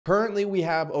Currently, we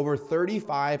have over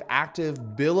 35 active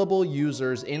billable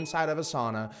users inside of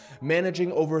Asana,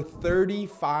 managing over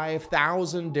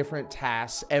 35,000 different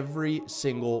tasks every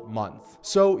single month.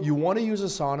 So you want to use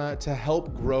Asana to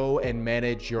help grow and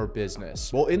manage your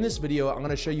business. Well, in this video, I'm going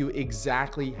to show you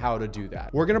exactly how to do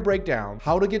that. We're going to break down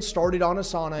how to get started on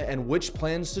Asana and which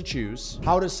plans to choose,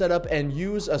 how to set up and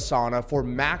use Asana for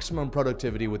maximum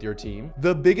productivity with your team,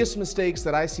 the biggest mistakes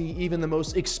that I see even the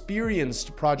most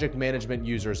experienced project management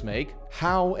users make,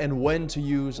 how and when to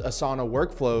use Asana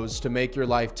workflows to make your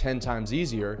life 10 times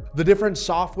easier, the different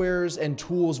softwares and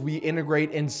tools we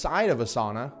integrate inside of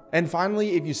Asana, and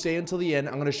finally, if you stay until the end,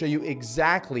 I'm going to show you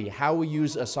exactly how we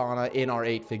use Asana in our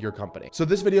 8-figure company. So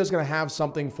this video is going to have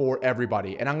something for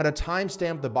everybody, and I'm going to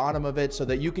timestamp the bottom of it so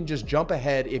that you can just jump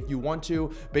ahead if you want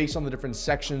to based on the different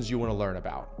sections you want to learn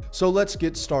about. So let's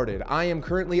get started. I am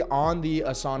currently on the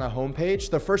Asana homepage.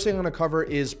 The first thing I'm going to cover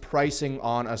is pricing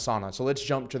on Asana. So let's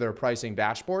jump to their pricing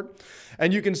dashboard.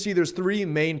 And you can see there's 3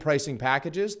 main pricing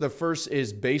packages. The first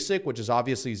is basic, which is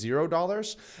obviously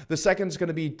 $0. The second is going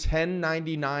to be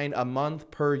 $10.99 a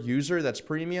month per user, that's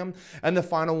premium, and the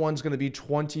final one's going to be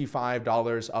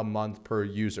 $25 a month per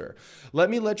user.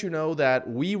 Let me let you know that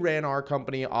we ran our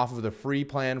company off of the free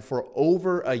plan for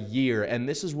over a year, and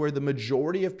this is where the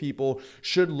majority of people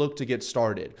should look to get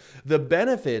started. The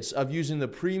benefits of using the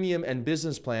premium and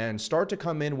business plan start to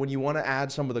come in when you want to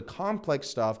add some of the complex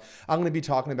stuff I'm going to be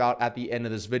talking about at the end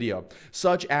of this video,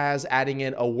 such as adding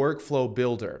in a workflow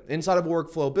builder. Inside of a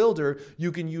workflow builder,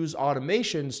 you can use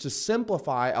automations to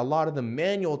simplify a lot of the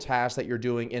manual tasks that you're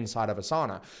doing inside of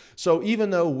Asana. So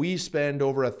even though we spend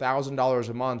over $1,000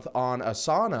 a month on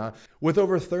Asana, with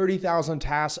over 30,000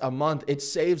 tasks a month, it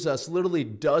saves us literally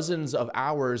dozens of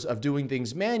hours of doing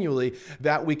things manually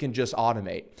that we can just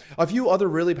automate. A few other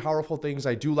really powerful things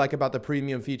I do like about the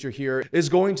premium feature here is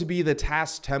going to be the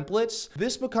task templates.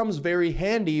 This becomes very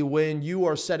handy when you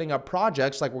are setting up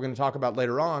projects, like we're going to talk about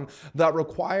later on, that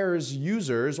requires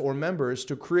users or members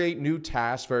to create new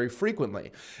tasks very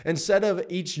frequently. Instead of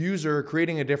each user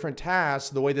creating a different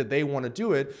task the way that they want to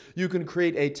do it, you can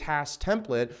create a task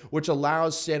template which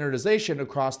allows standardization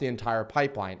across the entire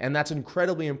pipeline. And that's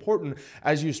incredibly important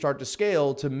as you start to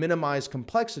scale to minimize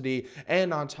complexity,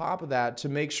 and on top of that, to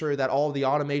make sure that all the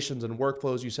automations and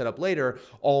workflows you set up later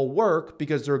all work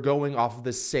because they're going off of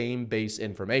the same base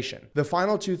information. The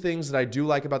final 2 things that I do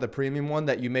like about the premium one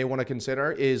that you may want to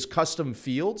consider is custom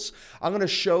fields. I'm going to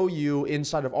show you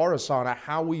inside of our Asana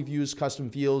how we've used custom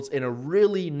fields in a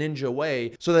really ninja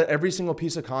way so that every single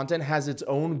piece of content has its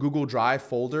own Google Drive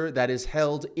folder that is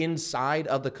held inside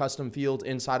of the custom field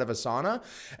inside of Asana.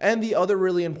 And the other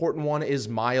really important one is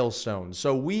milestones.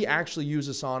 So we actually use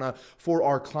Asana for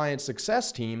our client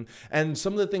success team, and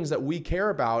some of the things that we care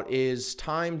about is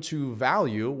time to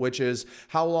value, which is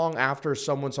how long after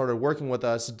someone started working with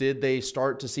us did they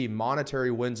start to see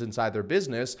monetary wins inside their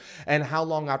business, and how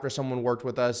long after someone worked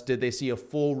with us did they see a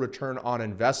full return on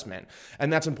investment.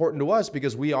 And that's important to us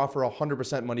because we offer a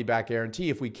 100% money back guarantee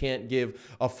if we can't give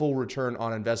a full return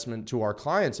on investment to our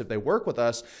clients if they work with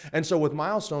us. And so with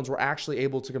milestones, we're actually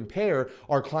able to compare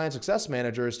our client success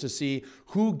managers to see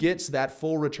who gets that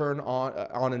full return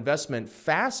on investment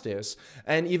fastest.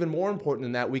 And even more important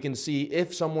than that, we can see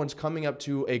if someone's coming up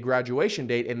to a graduation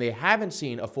date and they haven't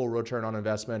seen a full return on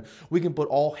investment, we can put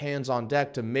all hands on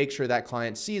deck to make sure that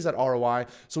client sees that ROI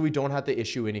so we don't have to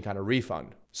issue any kind of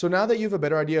refund. So now that you have a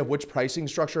better idea of which pricing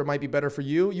structure might be better for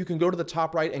you, you can go to the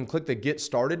top right and click the Get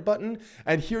Started button.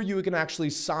 And here you can actually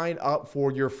sign up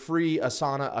for your free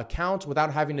Asana account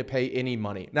without having to pay any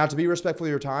money. Now, to be respectful of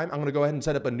your time, I'm going to go ahead and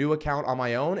set up a new account on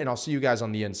my own, and I'll see you guys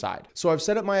on the inside. So I've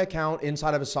set up my account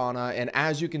inside of Asana, and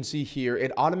as you can see here,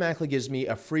 it automatically gives me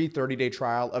a free 30-day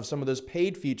trial of some of those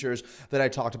paid features that I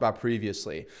talked about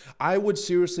previously. I would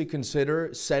seriously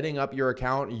consider setting up your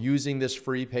account using this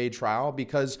free paid trial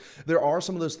because there are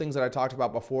some of those things that I talked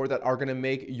about before that are going to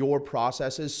make your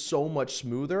processes so much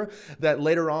smoother that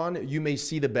later on you may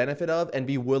see the benefit of and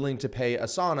be willing to pay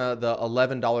Asana the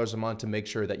 $11 a month to make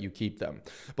sure that you keep them.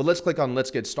 But let's click on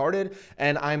Let's Get Started,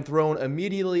 and I'm thrown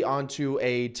immediately onto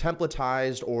a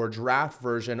templatized or draft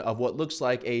version of what looks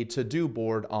like a to-do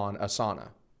board on Asana.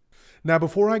 Now,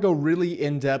 before I go really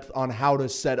in depth on how to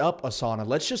set up Asana,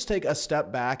 let's just take a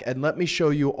step back and let me show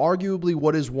you arguably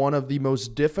what is one of the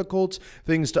most difficult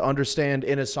things to understand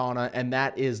in Asana, and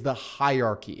that is the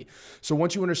hierarchy. So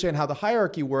once you understand how the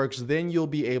hierarchy works, then you'll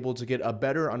be able to get a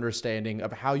better understanding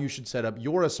of how you should set up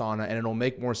your Asana, and it'll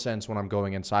make more sense when I'm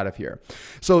going inside of here.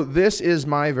 So this is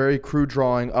my very crude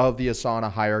drawing of the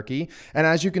Asana hierarchy, and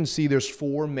as you can see, there's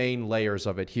 4 main layers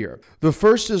of it here. The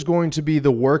first is going to be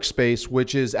the workspace,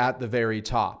 which is at the very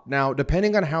top. Now,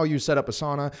 depending on how you set up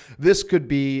Asana, this could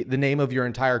be the name of your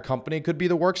entire company, could be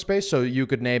the workspace. So you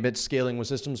could name it Scaling with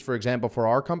Systems, for example, for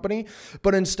our company.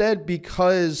 But instead,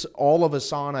 because all of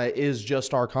Asana is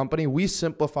just our company, we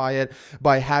simplify it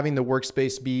by having the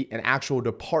workspace be an actual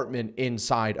department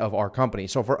inside of our company.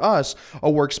 So for us, a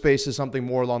workspace is something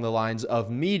more along the lines of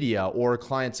media or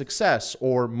client success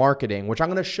or marketing, which I'm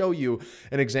going to show you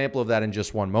an example of that in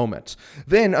just one moment.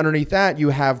 Then underneath that, you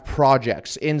have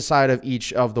projects inside of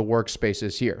each of the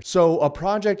workspaces here. So a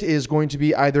project is going to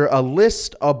be either a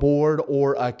list, a board,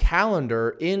 or a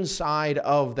calendar inside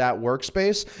of that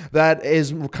workspace that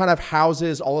is kind of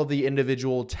houses all of the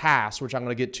individual tasks, which I'm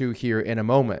going to get to here in a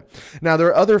moment. Now, there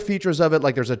are other features of it,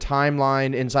 like there's a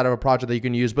timeline inside of a project that you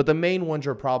can use, but the main ones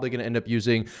you're probably going to end up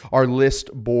using are list,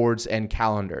 boards, and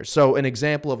calendars. So an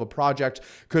example of a project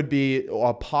could be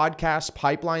a podcast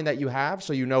pipeline that you have,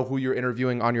 so you know who you're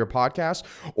interviewing on your podcast,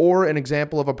 or an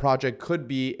example of a project could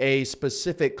be a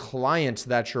specific client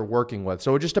that you're working with.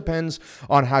 So it just depends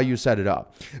on how you set it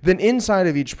up. Then inside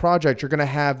of each project, you're going to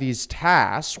have these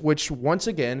tasks, which once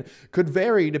again could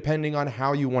vary depending on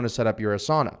how you want to set up your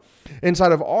Asana.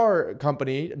 Inside of our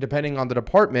company, depending on the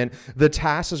department, the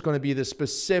task is going to be the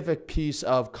specific piece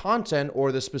of content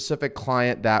or the specific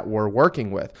client that we're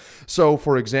working with. So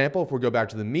for example, if we go back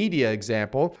to the media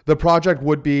example, the project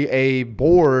would be a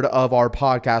board of our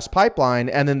podcast pipeline,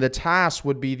 and then the task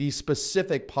would be the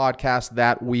specific podcast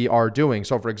that we are doing.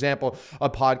 So for example, a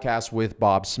podcast with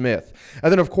Bob Smith.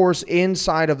 And then of course,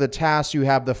 inside of the task, you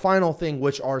have the final thing,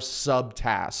 which are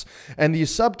subtasks. And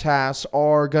these subtasks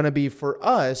are going to be for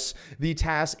us the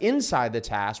task inside the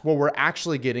task where we're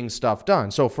actually getting stuff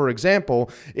done. So for example,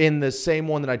 in the same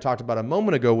one that I talked about a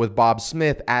moment ago with Bob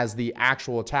Smith as the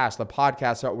actual task, the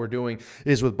podcast that we're doing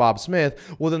is with Bob Smith.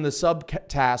 Well, then the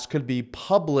subtask could be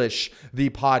publish the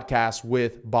podcast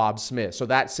with Bob Smith. So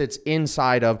that sits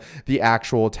inside of the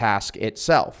actual task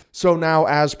itself. So now,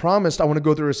 as promised, I want to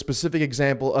go through a specific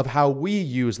example of how we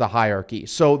use the hierarchy.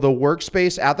 So the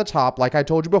workspace at the top, like I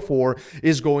told you before,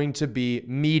 is going to be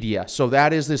media. So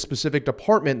that is the specific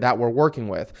department that we're working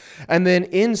with. And then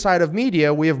inside of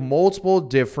media, we have multiple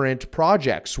different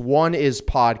projects. One is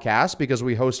podcast, because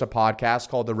we host a podcast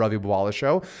called The Ravi Bubala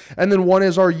Show. And then one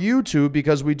is our YouTube,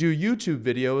 because we do YouTube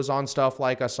videos on stuff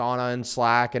like Asana and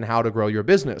Slack and how to grow your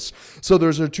business. So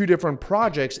those are two different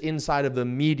projects inside of the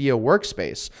media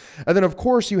workspace. And then of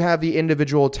course you have the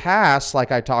individual tasks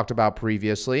like I talked about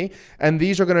previously, and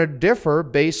these are going to differ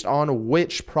based on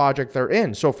which project they're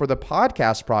in. So for the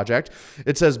podcast project,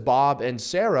 it says Bob and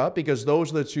Sarah, because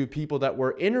those are the two people that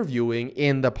we're interviewing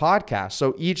in the podcast.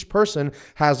 So each person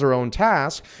has their own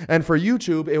task. And for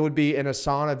YouTube, it would be an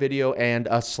Asana video and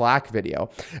a Slack video.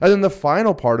 And then the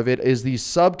final part of it is these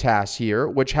subtasks here,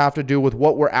 which have to do with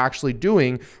what we're actually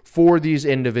doing for these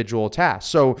individual tasks.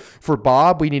 So for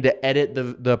Bob, we need to edit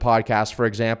the podcast, for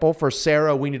example. For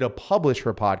Sarah, we need to publish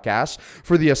her podcast.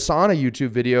 For the Asana YouTube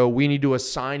video, we need to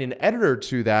assign an editor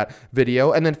to that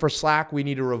video. And then for Slack, we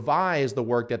need to revise the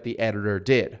work that the editor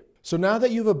did. So now that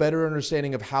you have a better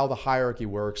understanding of how the hierarchy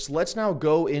works, let's now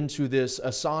go into this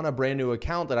Asana brand new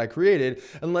account that I created,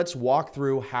 and let's walk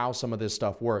through how some of this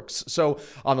stuff works. So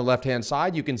on the left-hand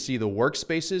side, you can see the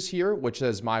workspaces here, which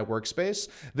says My Workspace.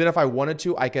 Then if I wanted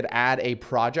to, I could add a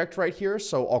project right here.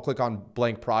 So I'll click on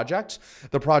Blank Project.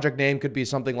 The project name could be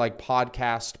something like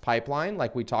Podcast Pipeline,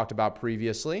 like we talked about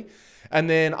previously. And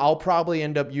then I'll probably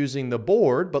end up using the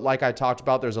board, but like I talked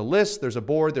about, there's a list, there's a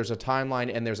board, there's a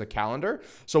timeline, and there's a calendar.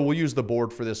 So we'll use the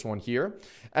board for this one here.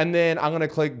 And then I'm going to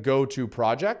click Go to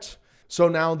Project. So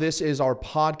now this is our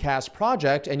podcast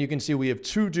project, and you can see we have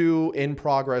to do, in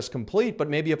progress, complete. But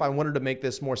maybe if I wanted to make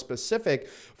this more specific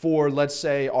for, let's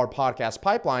say, our podcast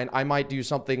pipeline, I might do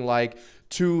something like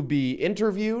to be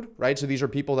interviewed, right? So these are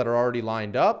people that are already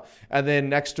lined up. And then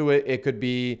next to it, it could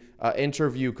be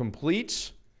interview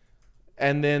complete.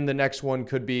 And then the next one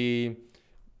could be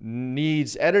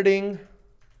needs editing.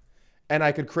 And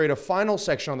I could create a final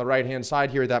section on the right-hand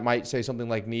side here that might say something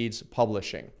like needs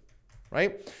publishing,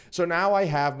 right? So now I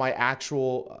have my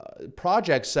actual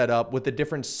project set up with the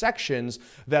different sections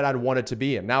that I'd want it to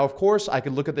be in. Now, of course, I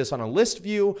could look at this on a list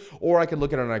view, or I could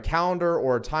look at it on a calendar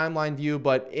or a timeline view.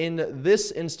 But in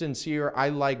this instance here, I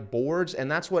like boards,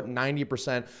 and that's what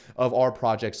 90% of our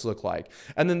projects look like.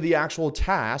 And then the actual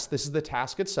task, this is the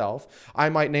task itself. I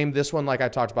might name this one, like I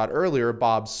talked about earlier,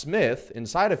 Bob Smith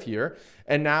inside of here.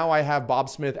 And now I have Bob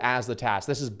Smith as the task.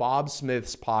 This is Bob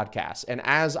Smith's podcast. And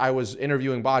as I was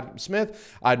interviewing Bob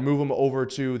Smith, I'd move them over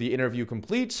to the interview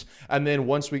complete. And then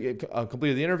once we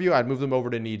completed the interview, I'd move them over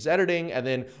to needs editing. And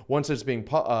then once it's being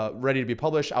ready to be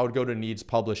published, I would go to needs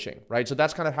publishing, right? So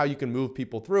that's kind of how you can move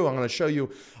people through. I'm going to show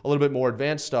you a little bit more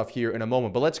advanced stuff here in a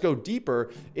moment, but let's go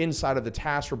deeper inside of the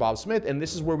task for Bob Smith. And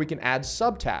this is where we can add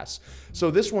subtasks. So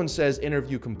this one says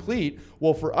interview complete.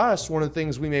 Well, for us, one of the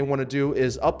things we may want to do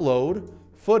is upload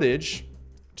footage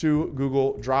to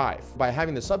Google Drive. By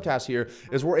having the subtask here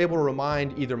is we're able to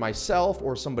remind either myself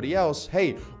or somebody else,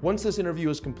 hey, once this interview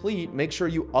is complete, make sure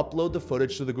you upload the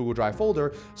footage to the Google Drive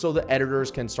folder so the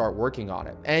editors can start working on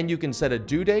it. And you can set a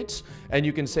due date, and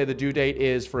you can say the due date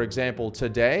is, for example,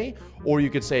 today, or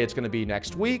you could say it's going to be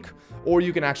next week, or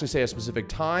you can actually say a specific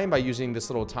time by using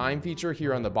this little time feature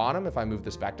here on the bottom. If I move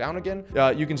this back down again,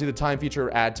 you can see the time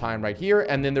feature, add time right here.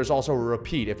 And then there's also a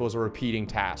repeat if it was a repeating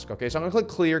task. Okay, so I'm gonna click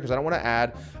clear because I don't want to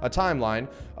add a timeline,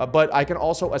 but I can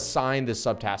also assign this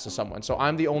subtask to someone. So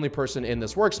I'm the only person in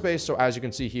this workspace. So as you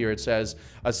can see here, it says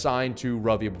assign to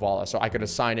Ravi Bhavala. So I could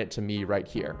assign it to me right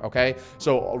here. Okay,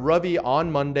 so Ravi,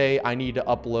 on Monday, I need to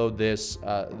upload this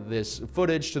this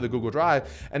footage to the Google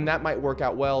Drive, and that might work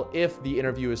out well if the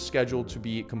interview is scheduled to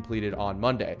be completed on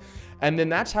Monday. And then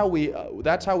that's how we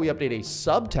update a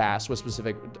subtask with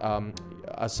specific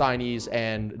assignees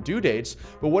and due dates.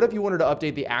 But what if you wanted to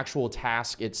update the actual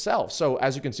task itself? So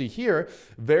as you can see here,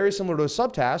 very similar to a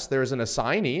subtask, there's an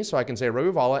assignee, so I can say Ravi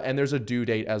Bhavala, and there's a due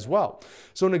date as well.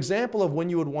 So an example of when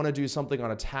you would want to do something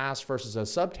on a task versus a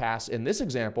subtask in this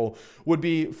example would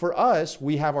be, for us,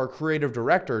 we have our creative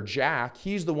director, Jack.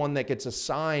 He's the one that gets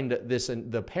assigned this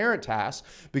and the parent task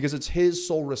because it's his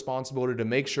sole responsibility to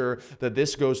make sure that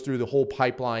this goes through the whole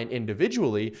pipeline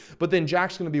individually. But then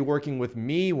Jack's going to be working with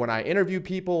me when I interview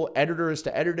people, editors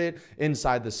to edit it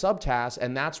inside the subtask,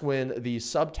 and that's when the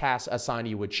subtask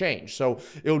assignee would change. So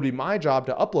it would be my job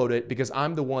to upload it because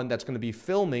I'm the one that's going to be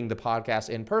filming the podcast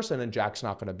in person and Jack's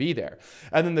not going to be there.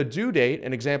 And then the due date,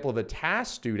 an example of a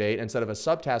task due date instead of a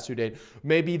subtask due date,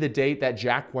 may be the date that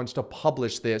Jack wants to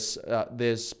publish this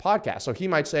podcast. So he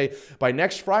might say, by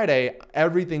next Friday,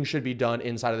 everything should be done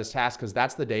inside of this task because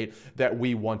that's the date that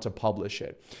we want to publish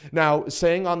it. Now,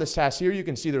 saying on this task here, you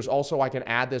can see there's also, I can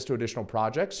add this to additional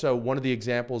projects. So one of the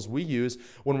examples we use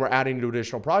when we're adding to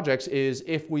additional projects is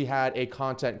if we had a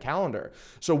content calendar.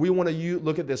 So we want to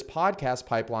look at this podcast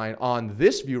pipeline on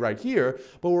this view right here,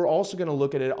 but we're also going to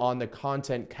look at it on the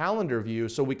content calendar view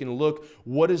so we can look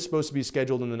what is supposed to be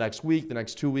scheduled in the next week, the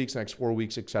next 2 weeks, the next 4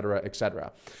 weeks, et cetera, et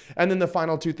cetera. And then the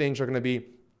final two things are going to be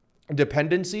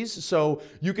dependencies. So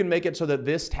you can make it so that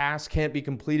this task can't be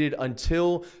completed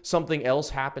until something else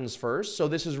happens first. So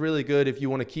this is really good if you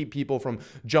want to keep people from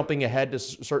jumping ahead to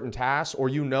certain tasks, or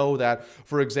you know that,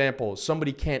 for example,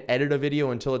 somebody can't edit a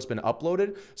video until it's been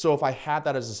uploaded. So if I had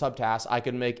that as a subtask, I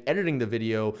can make editing the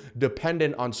video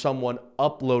dependent on someone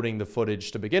uploading the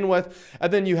footage to begin with.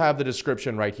 And then you have the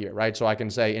description right here, right? So I can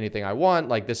say anything I want,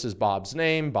 like this is Bob's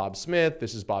name, Bob Smith,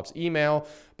 this is Bob's email,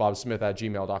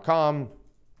 bobsmith@gmail.com.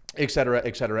 et cetera,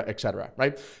 et cetera, et cetera,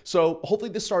 right? So hopefully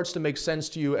this starts to make sense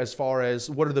to you as far as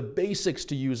what are the basics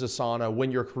to use Asana when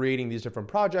you're creating these different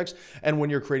projects and when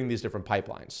you're creating these different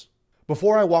pipelines.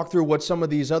 Before I walk through what some of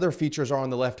these other features are on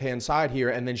the left-hand side here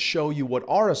and then show you what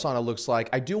our Asana looks like,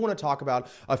 I do want to talk about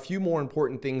a few more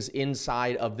important things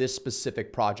inside of this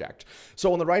specific project.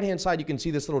 So on the right-hand side, you can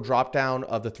see this little drop-down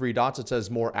of the 3 dots. It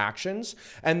says more actions.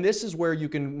 And this is where you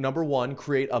can, number one,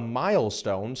 create a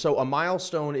milestone. So a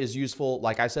milestone is useful,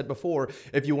 like I said before,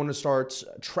 if you want to start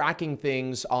tracking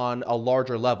things on a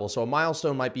larger level. So a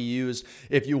milestone might be used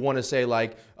if you want to say,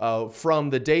 like, from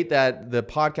the date that the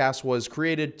podcast was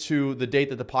created to the date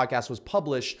that the podcast was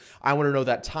published, I want to know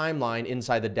that timeline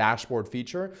inside the dashboard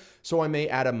feature. So I may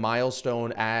add a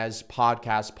milestone as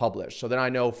podcast published. So then I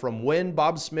know from when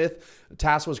Bob Smith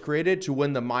task was created to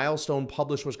when the milestone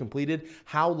published was completed,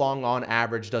 how long on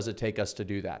average does it take us to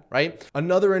do that, right?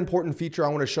 Another important feature I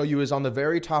want to show you is on the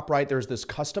very top right, there's this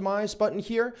customize button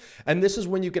here. And this is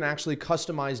when you can actually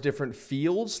customize different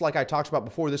fields. Like I talked about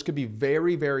before, this could be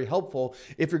very, very helpful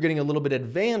if you're getting a little bit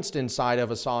advanced inside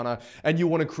of Asana and you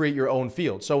want to create your own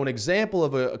field. So an example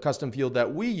of a custom field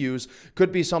that we use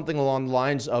could be something along the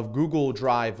lines of Google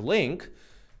Drive link,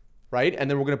 right? And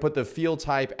then we're going to put the field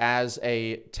type as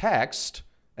a text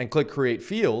and click create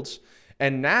fields.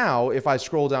 And now if I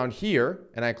scroll down here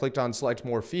and I clicked on select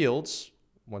more fields,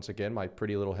 once again, my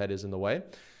pretty little head is in the way,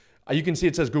 you can see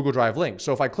it says Google Drive link.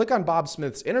 So if I click on Bob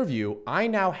Smith's interview, I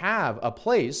now have a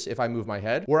place, if I move my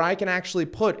head, where I can actually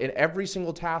put in every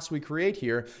single task we create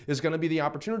here is going to be the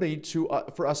opportunity to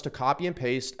for us to copy and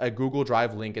paste a Google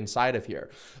Drive link inside of here.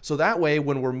 So that way,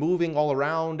 when we're moving all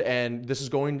around and this is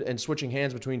going and switching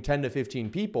hands between 10 to 15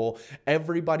 people,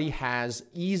 everybody has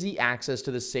easy access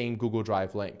to the same Google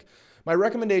Drive link. My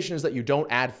recommendation is that you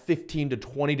don't add 15 to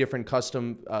 20 different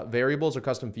custom variables or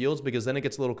custom fields, because then it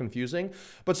gets a little confusing.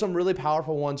 But some really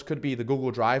powerful ones could be the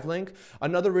Google Drive link.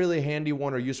 Another really handy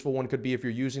one or useful one could be, if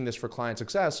you're using this for client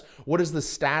success, what is the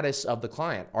status of the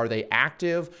client? Are they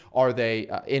active? Are they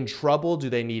in trouble? Do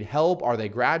they need help? Are they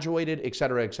graduated? Et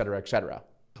cetera, et cetera, et cetera.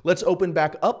 Let's open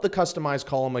back up the Customize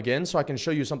column again so I can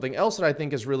show you something else that I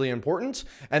think is really important,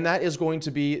 and that is going to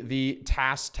be the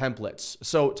task templates.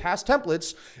 So task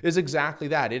templates is exactly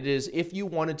that. It is if you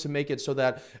wanted to make it so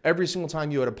that every single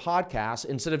time you had a podcast,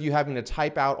 instead of you having to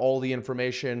type out all the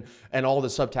information and all the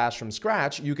subtasks from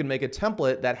scratch, you can make a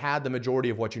template that had the majority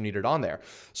of what you needed on there.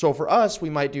 So for us, we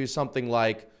might do something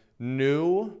like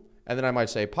new, and then I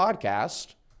might say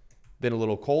podcast, then a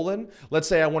little colon. Let's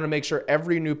say I want to make sure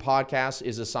every new podcast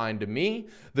is assigned to me.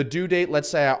 The due date, let's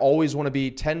say I always want to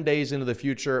be 10 days into the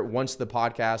future once the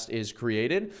podcast is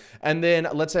created. And then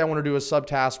let's say I want to do a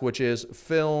subtask, which is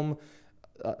film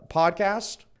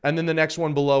podcast. And then the next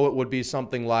one below it would be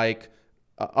something like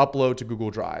upload to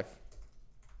Google Drive.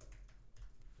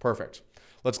 Perfect.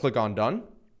 Let's click on done.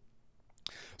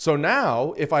 So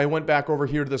now if I went back over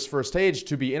here to this first stage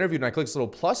to be interviewed and I click this little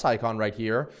plus icon right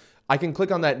here, I can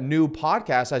click on that new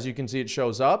podcast. As you can see, it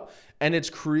shows up and it's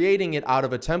creating it out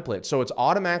of a template. So it's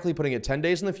automatically putting it 10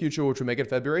 days in the future, which would make it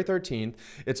February 13th.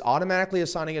 It's automatically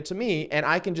assigning it to me, and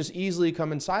I can just easily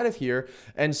come inside of here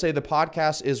and say the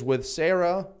podcast is with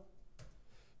Sarah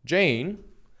Jane.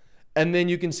 And then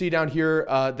you can see down here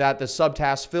that the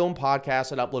subtask film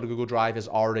podcast and upload to Google Drive is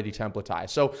already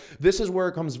templatized. So this is where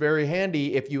it comes very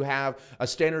handy if you have a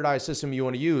standardized system you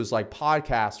want to use, like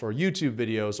podcasts or YouTube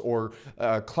videos or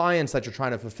clients that you're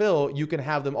trying to fulfill. You can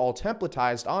have them all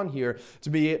templatized on here to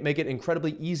make it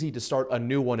incredibly easy to start a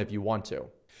new one if you want to.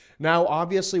 Now,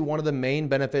 obviously, one of the main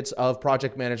benefits of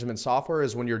project management software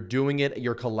is when you're doing it,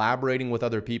 you're collaborating with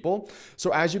other people.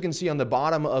 So as you can see on the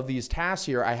bottom of these tasks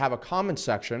here, I have a comment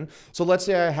section. So let's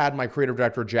say I had my creative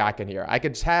director, Jack, in here. I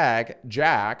could tag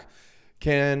Jack,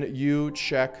 can you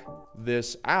check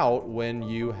this out when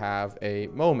you have a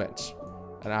moment?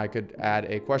 And I could add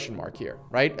a question mark here,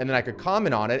 right? And then I could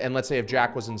comment on it. And let's say if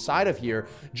Jack was inside of here,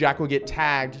 Jack would get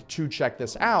tagged to check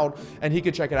this out, and he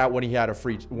could check it out when he had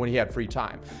free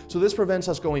time. So this prevents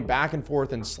us going back and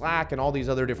forth in Slack and all these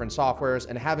other different softwares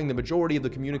and having the majority of the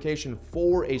communication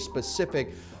for a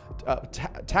specific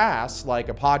tasks like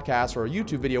a podcast or a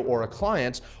YouTube video or a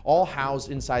client all housed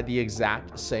inside the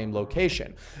exact same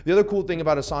location. The other cool thing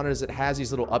about Asana is it has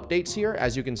these little updates here,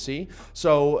 as you can see.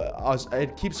 So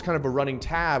it keeps kind of a running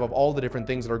tab of all the different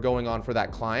things that are going on for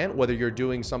that client, whether you're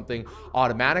doing something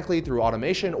automatically through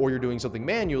automation or you're doing something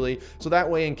manually. So that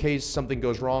way, in case something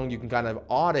goes wrong, you can kind of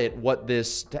audit what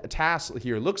this task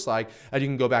here looks like, and you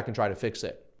can go back and try to fix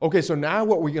it. Okay, so now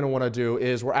what we're gonna wanna do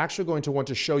is we're actually going to want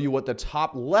to show you what the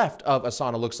top left of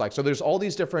Asana looks like. So there's all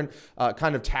these different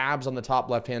kind of tabs on the top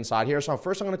left-hand side here. So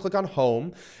first I'm gonna click on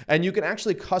Home, and you can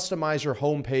actually customize your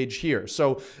home page here.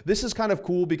 So this is kind of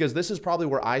cool because this is probably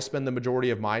where I spend the majority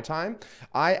of my time.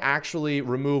 I actually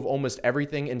remove almost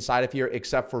everything inside of here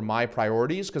except for my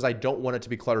priorities because I don't want it to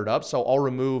be cluttered up. So I'll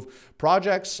remove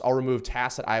projects, I'll remove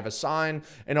tasks that I have assigned,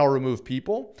 and I'll remove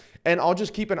people. And I'll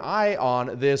just keep an eye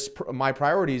on my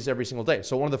priorities every single day.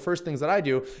 So one of the first things that I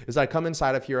do is I come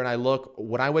inside of here and I look,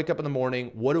 when I wake up in the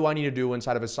morning, what do I need to do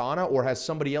inside of Asana, or has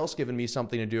somebody else given me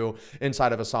something to do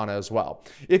inside of Asana as well?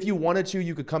 If you wanted to,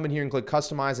 you could come in here and click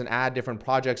customize and add different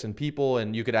projects and people,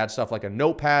 and you could add stuff like a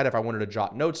notepad if I wanted to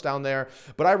jot notes down there.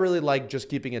 But I really like just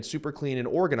keeping it super clean and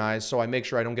organized so I make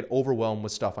sure I don't get overwhelmed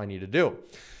with stuff I need to do.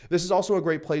 This is also a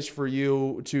great place for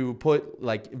you to put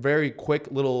like very quick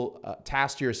little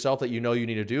tasks to yourself that you know you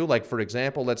need to do. Like for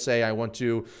example, let's say I want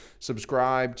to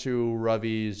subscribe to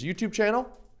Ravi's YouTube channel,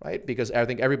 right? Because I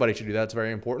think everybody should do that. It's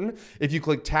very important. If you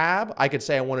click tab, I could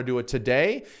say I want to do it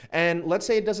today. And let's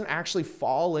say it doesn't actually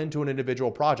fall into an individual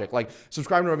project. Like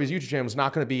subscribing to Ravi's YouTube channel is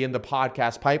not going to be in the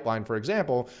podcast pipeline, for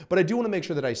example, but I do want to make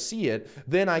sure that I see it.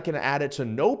 Then I can add it to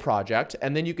no project,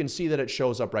 and then you can see that it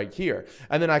shows up right here.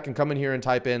 And then I can come in here and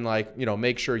type in like, you know,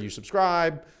 make sure you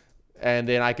subscribe. And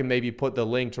then I can maybe put the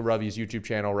link to Ravi's YouTube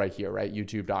channel right here, right?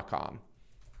 YouTube.com.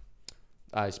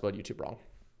 I spelled YouTube wrong.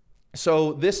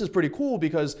 So this is pretty cool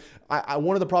because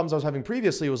one of the problems I was having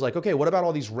previously was like, okay, what about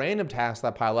all these random tasks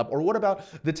that pile up? Or what about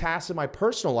the tasks in my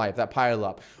personal life that pile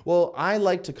up? Well, I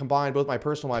like to combine both my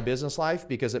personal and my business life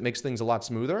because it makes things a lot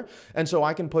smoother. And so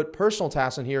I can put personal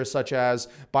tasks in here, such as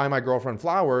buy my girlfriend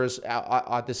flowers.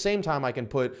 At the same time, I can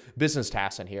put business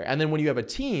tasks in here. And then when you have a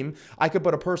team, I could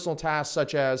put a personal task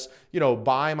such as,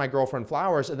 buy my girlfriend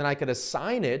flowers, and then I could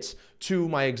assign it to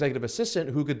my executive assistant,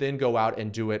 who could then go out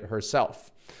and do it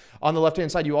herself. On the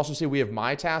left-hand side, you also see we have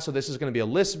my tasks. So this is going to be a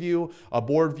list view, a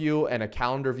board view, and a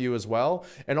calendar view as well.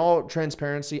 In all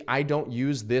transparency, I don't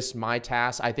use this my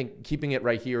task. I think keeping it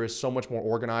right here is so much more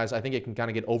organized. I think it can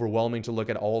kind of get overwhelming to look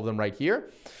at all of them right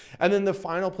here. And then the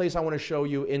final place I want to show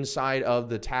you inside of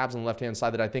the tabs on the left-hand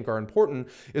side that I think are important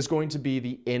is going to be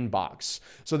the inbox.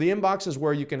 So the inbox is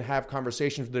where you can have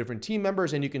conversations with different team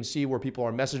members, and you can see where people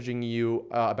are messaging you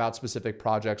about specific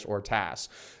projects or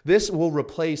tasks. This will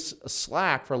replace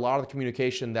Slack for a lot of the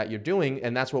communication that you're doing,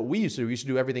 and that's what we used to do. We used to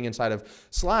do everything inside of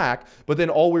Slack, but then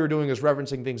all we were doing is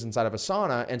referencing things inside of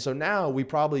Asana, and so now we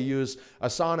probably use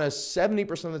Asana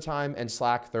 70% of the time and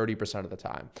Slack 30% of the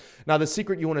time. Now, the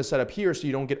secret you want to set up here so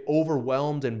you don't get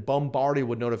overwhelmed and bombarded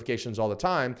with notifications all the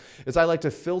time is I like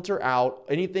to filter out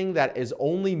anything that is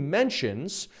only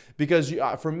mentions, because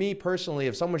for me personally,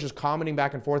 if someone's just commenting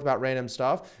back and forth about random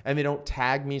stuff and they don't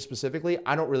tag me specifically,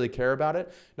 I don't really care about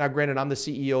it. Now, granted, I'm the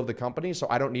CEO of the company, so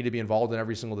I don't need to be involved in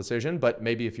every single decision, but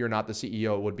maybe if you're not the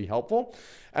CEO, it would be helpful.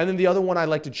 And then the other one I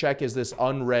like to check is this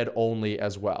unread only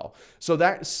as well. So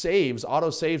that auto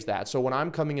saves that. So when I'm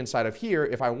coming inside of here,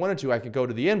 if I wanted to, I could go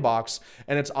to the inbox,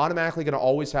 and it's automatically going to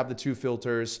always have the two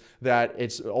filters that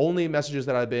it's only messages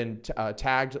that have been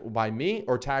tagged by me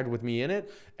or tagged with me in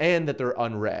it, and that they're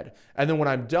unread. And then when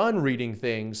I'm done reading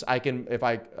things, I can, if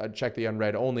I check the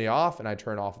unread only off and I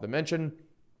turn off the mention,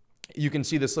 you can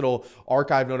see this little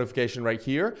archive notification right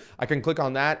here. I can click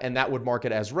on that, and that would mark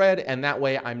it as read, and that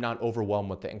way I'm not overwhelmed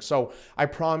with things. So I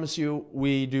promise you,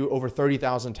 we do over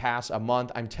 30,000 tasks a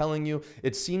month. I'm telling you,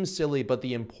 it seems silly, but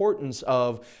the importance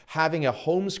of having a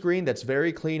home screen that's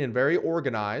very clean and very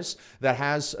organized, that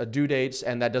has due dates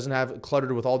and that doesn't have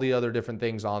cluttered with all the other different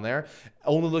things on there,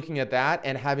 only looking at that,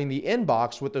 and having the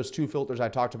inbox with those two filters I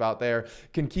talked about there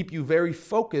can keep you very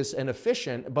focused and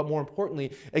efficient, but more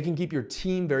importantly, it can keep your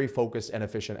team very focused and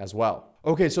efficient as well.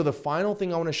 Okay, so the final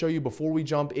thing I want to show you before we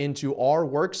jump into our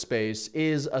workspace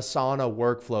is Asana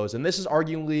workflows. And this is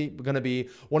arguably going to be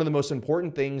one of the most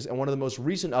important things and one of the most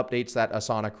recent updates that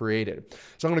Asana created.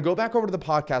 So I'm going to go back over to the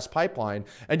podcast pipeline,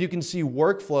 and you can see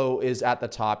workflow is at the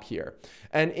top here.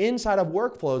 And inside of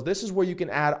workflows, this is where you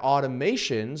can add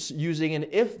automations using an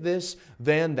if this,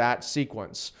 then that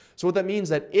sequence. So what that means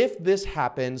that if this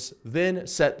happens, then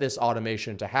set this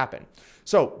automation to happen.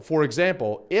 So for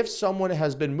example, if someone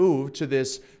has been moved to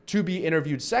this to be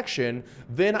interviewed section,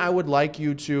 then I would like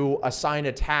you to assign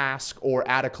a task or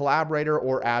add a collaborator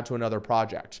or add to another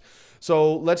project.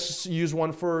 So let's use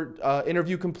one for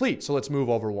interview complete. So let's move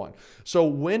over one. So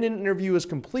when an interview is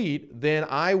complete, then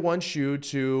I want you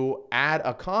to add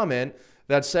a comment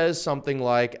that says something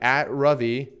like, at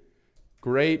Ravi,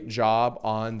 great job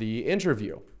on the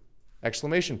interview,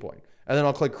 exclamation point. And then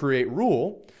I'll click create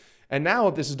rule. And now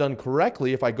if this is done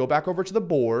correctly, if I go back over to the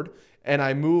board and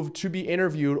I move to be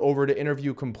interviewed over to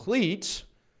interview complete,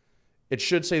 it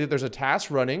should say that there's a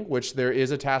task running, which there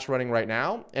is a task running right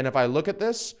now. And if I look at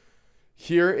this,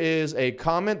 here is a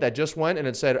comment that just went and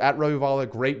it said, at Ravi Vala,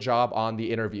 great job on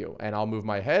the interview. And I'll move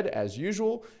my head as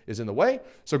usual is in the way.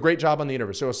 So great job on the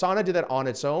interview. So Asana did that on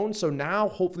its own. So now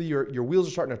hopefully your wheels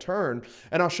are starting to turn.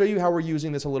 And I'll show you how we're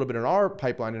using this a little bit in our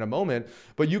pipeline in a moment,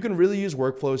 but you can really use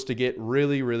workflows to get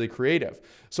really, really creative.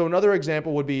 So another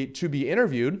example would be to be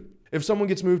interviewed. If someone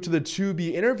gets moved to the to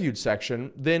be interviewed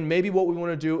section, then maybe what we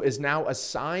want to do is now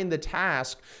assign the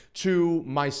task to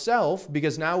myself,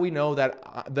 because now we know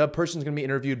that the person's going to be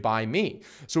interviewed by me.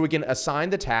 So we can assign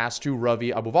the task to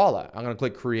Ravi Abuvala. I'm going to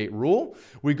click create rule.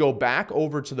 We go back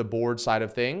over to the board side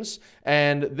of things.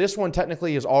 And this one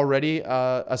technically is already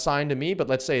assigned to me, but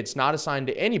let's say it's not assigned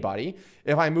to anybody.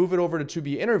 If I move it over to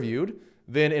be interviewed,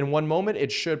 then in one moment it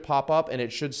should pop up and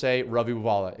it should say Ravi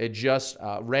Abuvala. It just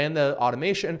ran the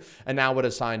automation and now it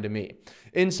assigned to me.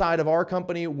 Inside of our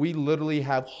company, we literally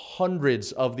have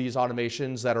hundreds of these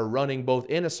automations that are running both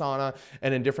in Asana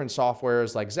and in different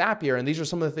softwares like Zapier. And these are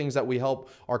some of the things that we help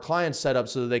our clients set up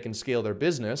so that they can scale their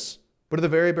business. But at the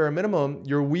very bare minimum,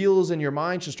 your wheels in your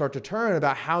mind should start to turn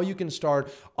about how you can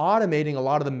start automating a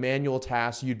lot of the manual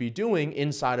tasks you'd be doing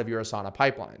inside of your Asana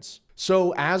pipelines.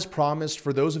 So as promised,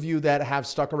 for those of you that have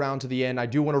stuck around to the end, I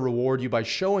do want to reward you by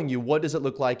showing you what does it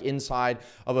look like inside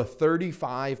of a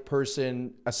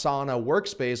 35-person Asana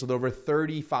workspace with over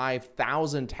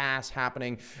 35,000 tasks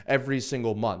happening every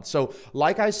single month. So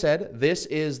like I said, this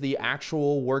is the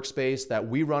actual workspace that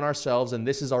we run ourselves, and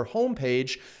this is our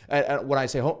homepage. When I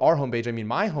say our homepage, I mean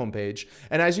my homepage.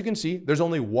 And as you can see, there's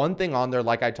only one thing on there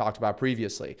like I talked about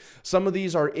previously. Some of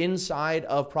these are inside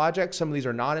of projects, some of these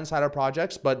are not inside of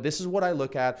projects, but this is what I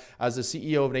look at as the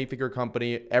CEO of an 8-figure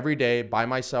company every day by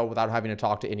myself without having to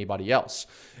talk to anybody else.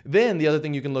 Then the other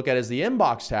thing you can look at is the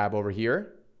inbox tab over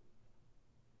here.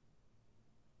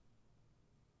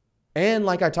 And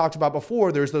like I talked about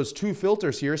before, there's those two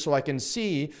filters here, so I can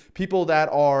see people that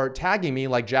are tagging me,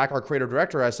 like Jack, our creative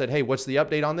director. I said, hey, what's the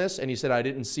update on this? And he said, I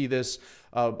didn't see this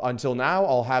until now.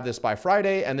 I'll have this by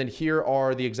Friday. And then here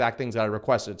are the exact things that I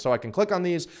requested. So I can click on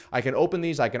these, I can open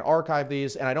these, I can archive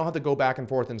these, and I don't have to go back and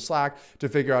forth in Slack to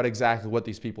figure out exactly what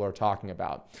these people are talking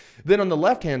about. Then on the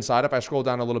left-hand side, if I scroll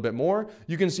down a little bit more,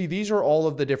 you can see these are all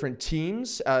of the different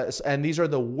teams, and these are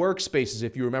the workspaces,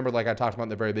 if you remember, like I talked about in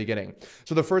the very beginning.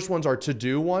 So the first ones are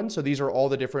to-do ones. So these are all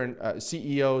the different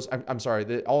CEOs,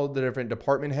 all the different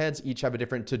department heads, each have a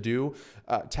different to-do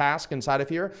task inside of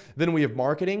here. Then we have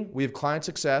marketing, we have client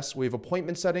success, we have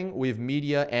appointment setting, we have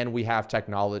media, and we have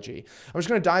technology. I'm just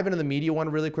going to dive into the media one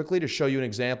really quickly to show you an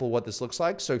example of what this looks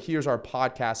like. So here's our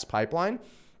podcast pipeline.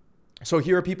 So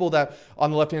here are people that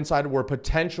on the left-hand side we're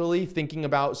potentially thinking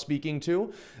about speaking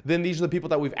to. Then these are the people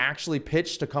that we've actually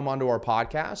pitched to come onto our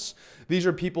podcasts. These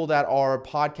are people that are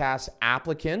podcast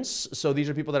applicants. So these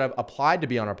are people that have applied to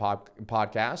be on our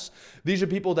podcasts. These are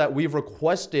people that we've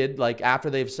requested, like after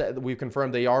they've said, we've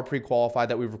confirmed they are pre-qualified,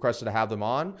 that we've requested to have them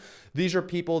on. These are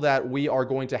people that we are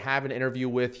going to have an interview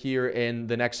with here in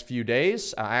the next few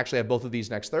days. I actually have both of these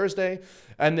next Thursday.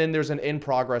 And then there's an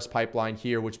in-progress pipeline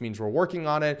here, which means we're working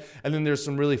on it. And then there's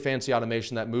some really fancy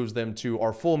automation that moves them to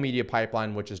our full media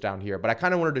pipeline, which is down here. But I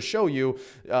kind of wanted to show you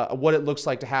what it looks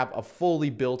like to have a fully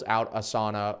built out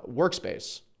Asana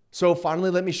workspace. So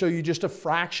finally, let me show you just a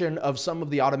fraction of some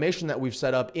of the automation that we've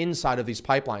set up inside of these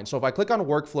pipelines. So if I click on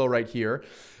workflow right here,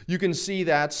 you can see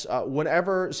that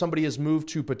whenever somebody is moved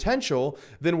to potential,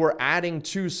 then we're adding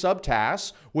 2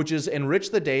 subtasks, which is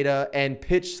enrich the data and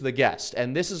pitch the guest.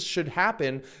 And this should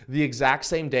happen the exact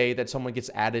same day that someone gets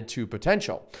added to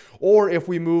potential. Or if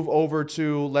we move over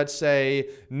to, let's say,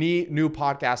 new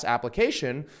podcast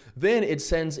application, then it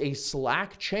sends a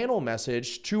Slack channel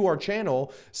message to our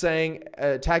channel saying,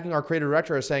 tagging our creative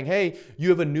director as saying, hey, you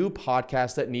have a new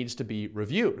podcast that needs to be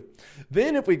reviewed.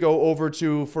 Then if we go over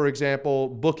to, for example,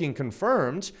 booking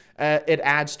confirmed, it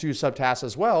adds 2 subtasks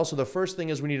as well. So the first thing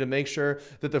is we need to make sure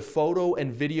that the photo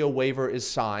and video waiver is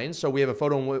signed. So we have a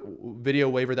photo and video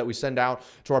waiver that we send out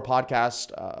to our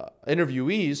podcast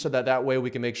interviewees so that way we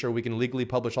can make sure we can legally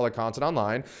publish all our content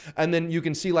online. And then you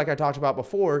can see, like I talked about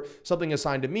before, something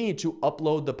assigned to me to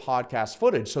upload the podcast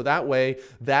footage. So that way,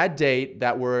 that date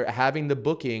that we're having the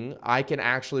booking, I can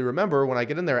actually remember when I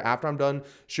get in there after I'm done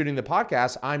shooting the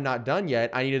podcast, I'm not done yet.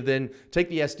 I need to then take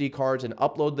the SD cards and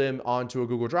upload them onto a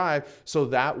Google Drive. So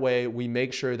that way we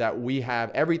make sure that we have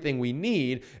everything we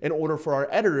need in order for our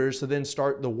editors to then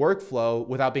start the workflow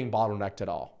without being bottlenecked at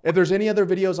all. If there's any other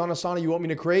videos on Asana you want me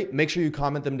to create, make sure you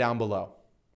comment them down below.